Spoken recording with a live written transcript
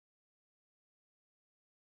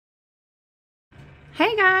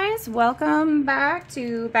Hey guys, welcome back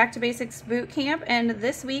to Basics Bootcamp, and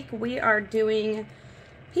this week we are doing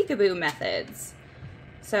peekaboo methods.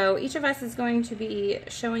 So each of us is going to be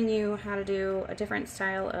showing you how to do a different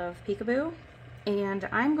style of peekaboo, and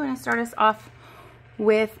I'm going to start us off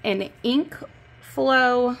with an ink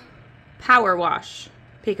flow power wash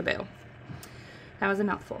peekaboo. That was a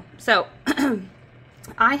mouthful. So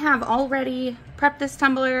I have already prepped this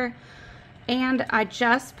tumbler, and I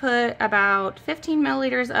just put about 15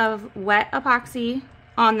 milliliters of wet epoxy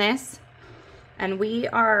on this, and we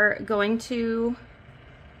are going to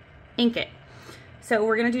ink it. So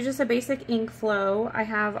we're gonna do just a basic ink flow. I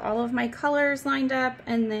have all of my colors lined up,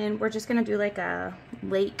 and then we're just gonna do like a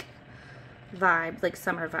lake vibe, like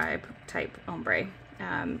summer vibe type ombre.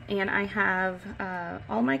 And I have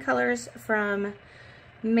all my colors from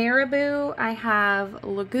Marabu. I have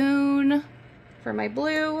Lagoon for my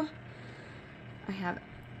blue. I have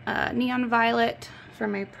neon violet for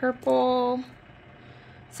my purple,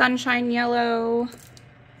 sunshine yellow,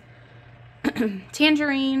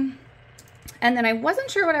 tangerine, and then I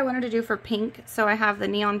wasn't sure what I wanted to do for pink, so I have the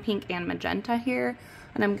neon pink and magenta here,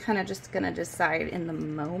 and I'm kind of just gonna decide in the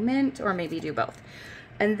moment, or maybe do both.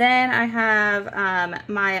 And then I have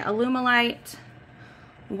my Alumilite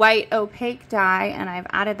white opaque dye, and I've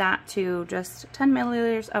added that to just 10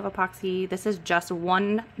 milliliters of epoxy. This is just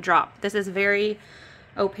one drop. This is very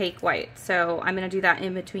opaque white, so I'm going to do that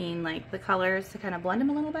in between like the colors to kind of blend them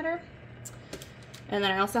a little better. And then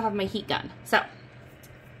I also have my heat gun. So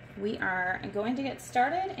we are going to get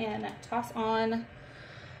started and toss on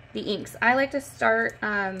the inks. I like to start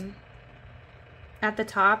at the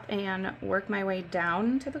top and work my way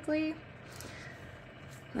down typically.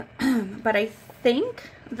 But I think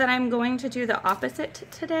that I'm going to do the opposite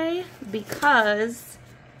today because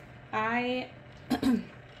I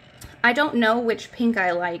don't know which pink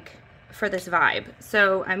I like for this vibe.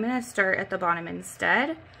 So I'm going to start at the bottom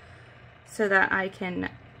instead so that I can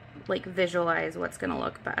like visualize what's going to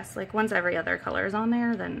look best. Like once every other color is on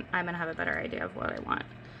there, then I'm going to have a better idea of what I want.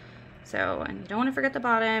 So, and you don't want to forget the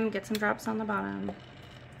bottom, get some drops on the bottom.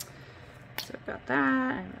 So I've got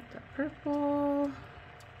that, I've got the purple.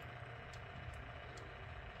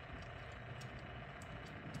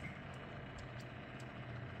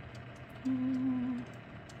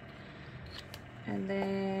 And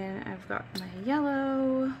then I've got my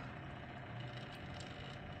yellow.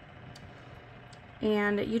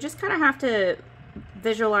 And you just kind of have to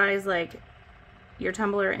visualize like your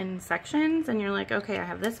tumbler in sections, and you're like, okay, I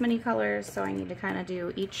have this many colors, so I need to kind of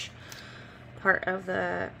do each part of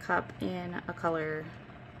the cup in a color,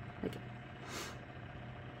 like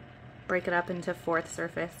break it up into fourths or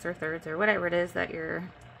fifths or thirds or whatever it is that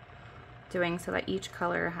you're doing, so that each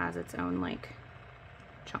color has its own like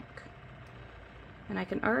chunk. And I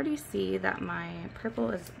can already see that my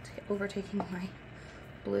purple is overtaking my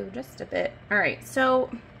blue just a bit. All right, so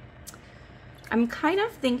I'm kind of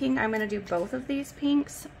thinking I'm gonna do both of these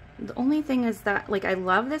pinks. The only thing is that like I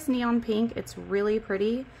love this neon pink, it's really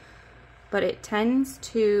pretty, but it tends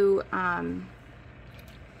to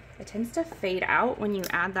fade out when you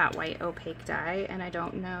add that white opaque dye, and I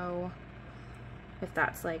don't know if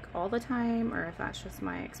that's like all the time or if that's just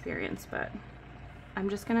my experience, but I'm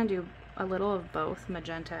just gonna do a little of both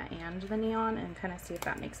magenta and the neon and kind of see if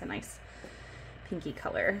that makes a nice pinky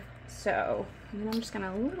color. So and then I'm just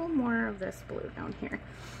gonna a little more of this blue down here,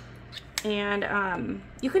 and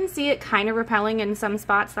you can see it kind of repelling in some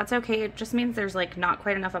spots. That's okay, it just means there's like not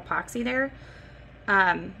quite enough epoxy there,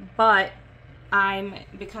 but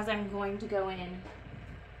because I'm going to go in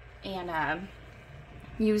and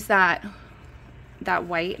use that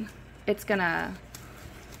white, it's gonna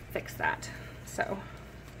fix that. So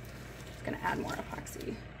it's gonna add more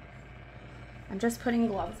epoxy. I'm just putting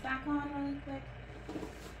gloves back on really quick,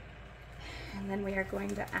 and then we are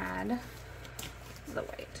going to add the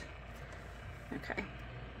white. Okay,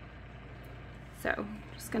 so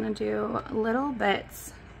just gonna do little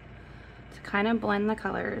bits to kind of blend the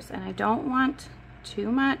colors, and I don't want too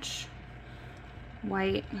much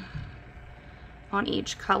white on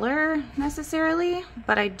each color necessarily,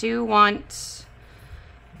 but I do want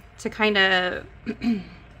to kind of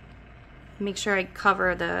make sure I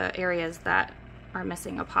cover the areas that are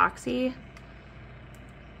missing epoxy.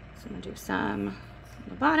 So I'm gonna do some on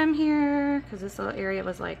the bottom here because this little area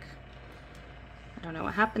was like, I don't know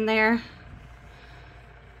what happened there.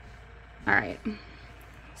 All right,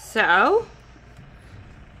 so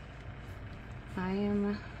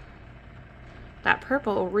that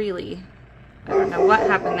purple really, I don't know what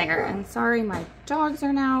happened there. And sorry, my dogs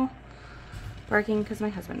are now barking because my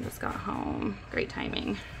husband just got home. Great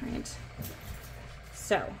timing, right?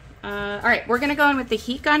 So, all right, we're gonna go in with the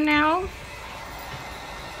heat gun now.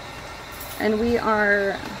 And we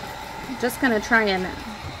are just gonna try and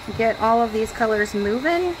get all of these colors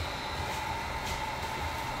moving.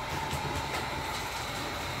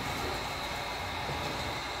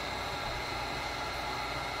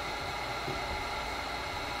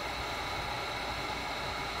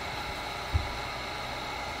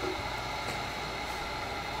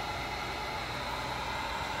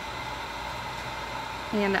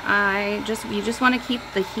 And you just want to keep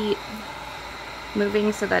the heat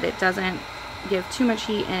moving so that it doesn't give too much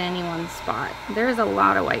heat in any one spot. There is a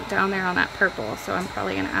lot of white down there on that purple, so I'm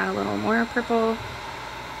probably going to add a little more purple,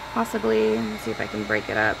 possibly. Let's see if I can break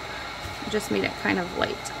it up. I just made it kind of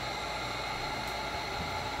light.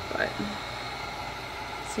 But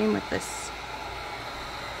same with this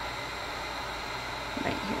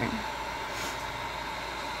right here.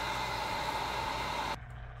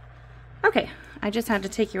 Okay, I just had to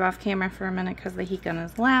take you off camera for a minute because the heat gun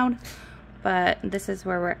is loud, but this is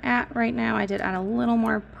where we're at right now. I did add a little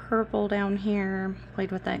more purple down here,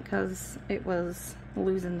 played with it because it was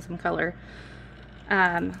losing some color.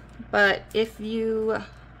 But if you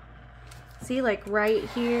see, like right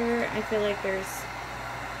here, I feel like there's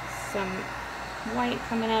some white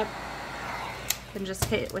coming up. You can just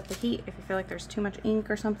hit it with the heat if you feel like there's too much ink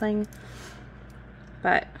or something.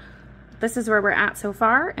 But this is where we're at so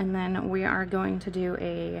far, and then we are going to do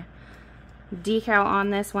a decal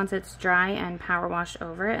on this once it's dry and power wash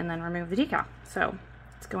over it, and then remove the decal. So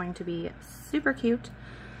it's going to be super cute.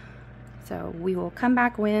 So we will come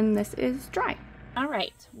back when this is dry. All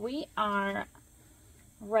right, we are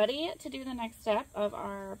ready to do the next step of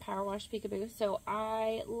our power wash peekaboo. So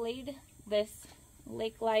I laid this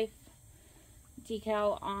Lake Life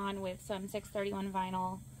decal on with some 631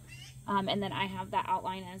 vinyl. And then I have that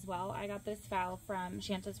outline as well. I got this file from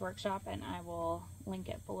Shanta's workshop, and I will link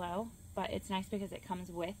it below. But it's nice because it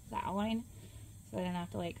comes with the outline, so I didn't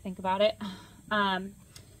have to like think about it. I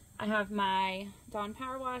have my Dawn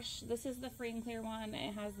Power Wash. This is the free and clear one.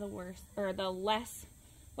 It has the worst, or the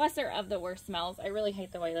lesser of the worst smells. I really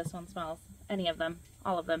hate the way this one smells. Any of them,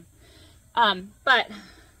 all of them. But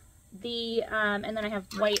the and then I have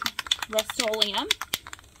white Rust-Oleum.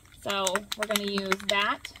 So we're going to use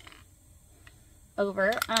that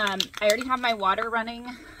over. I already have my water running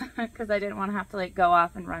because I didn't want to have to like go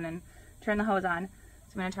off and run and turn the hose on.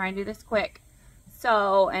 So I'm going to try and do this quick.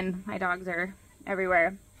 So, and my dogs are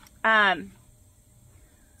everywhere. So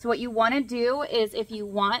what you want to do is, if you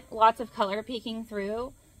want lots of color peeking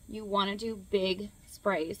through, you want to do big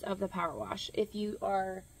sprays of the power wash. If you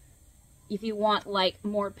want like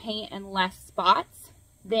more paint and less spots,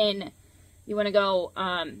 then you want to go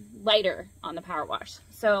lighter on the power wash.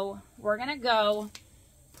 So we're going to go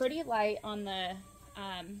pretty light on the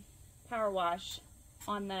power wash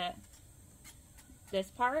on this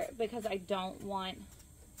part, because I don't want,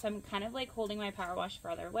 so I'm kind of like holding my power wash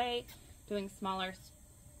further away, doing smaller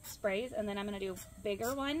sprays, and then I'm going to do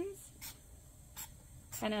bigger ones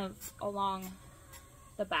kind of along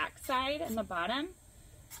the back side and the bottom.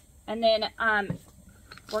 And then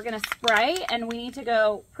we're going to spray, and we need to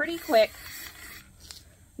go pretty quick.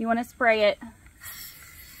 You want to spray it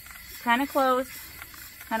kind of close,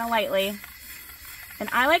 kind of lightly. And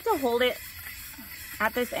I like to hold it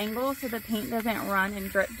at this angle so the paint doesn't run and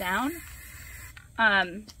drip down.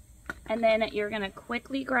 And then you're going to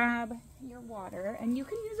quickly grab your water. And you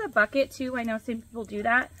can use a bucket too. I know some people do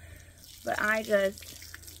that. But I just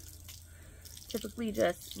typically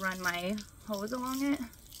just run my hose along it.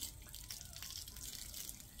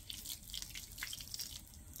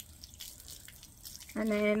 And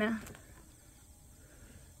then,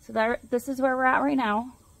 so this is where we're at right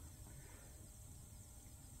now.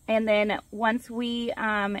 And then once we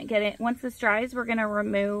get it, once this dries, we're gonna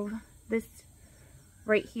remove this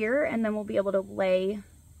right here, and then we'll be able to lay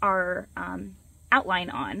our outline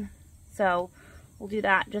on. So we'll do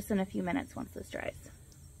that just in a few minutes once this dries.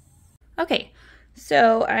 Okay,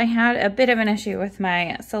 so I had a bit of an issue with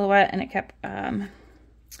my silhouette, and it kept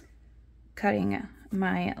cutting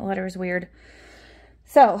my letters weird.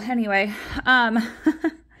 So anyway,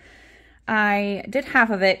 I did half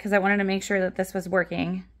of it because I wanted to make sure that this was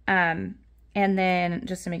working. And then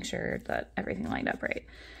just to make sure that everything lined up right.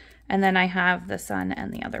 And then I have the sun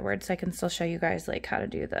and the other word, so I can still show you guys like how to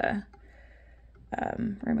do the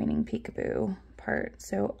remaining peekaboo part.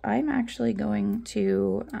 So I'm actually going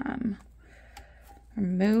to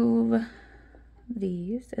remove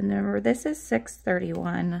these. And remember, this is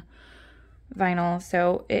 631 vinyl,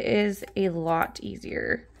 so it is a lot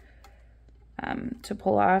easier to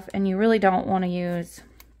pull off, and you really don't want to use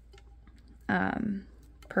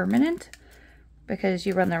permanent because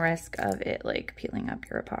you run the risk of it like peeling up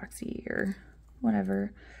your epoxy or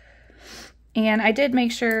whatever. And I did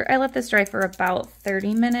make sure I let this dry for about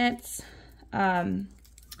 30 minutes. You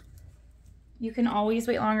can always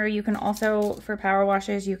wait longer. You can also, for power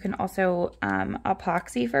washes, you can also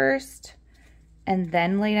epoxy first and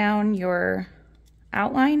then lay down your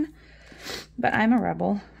outline. But I'm a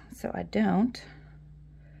rebel, so I don't.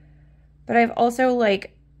 But I've also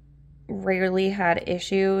like rarely had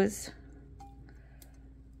issues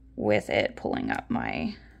with it pulling up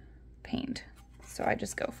my paint. So I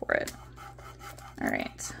just go for it. All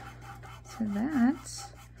right, so that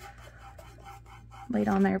laid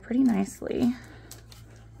on there pretty nicely.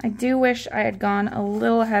 I do wish I had gone a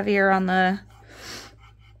little heavier on the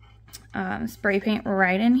spray paint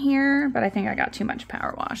right in here, but I think I got too much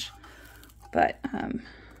power wash. But,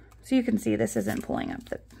 so you can see this isn't pulling up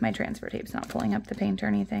my transfer tape's not pulling up the paint or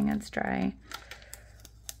anything, it's dry.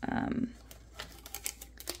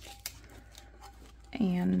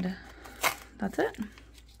 And that's it.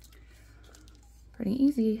 Pretty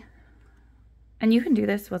easy. And you can do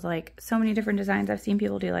this with like so many different designs. I've seen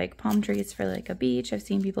people do like palm trees for like a beach. I've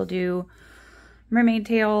seen people do mermaid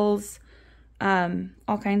tails,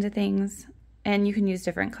 all kinds of things. And you can use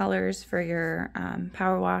different colors for your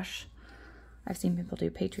power wash. I've seen people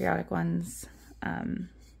do patriotic ones.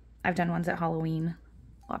 I've done ones at Halloween.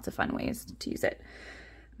 Lots of fun ways to use it.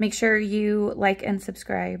 Make sure you like and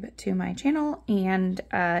subscribe to my channel, and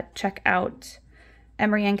check out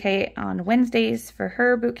Emery NK on Wednesdays for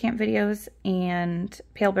her bootcamp videos, and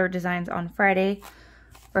Pale Bird Designs on Friday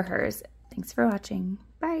for hers. Thanks for watching.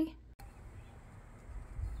 Bye.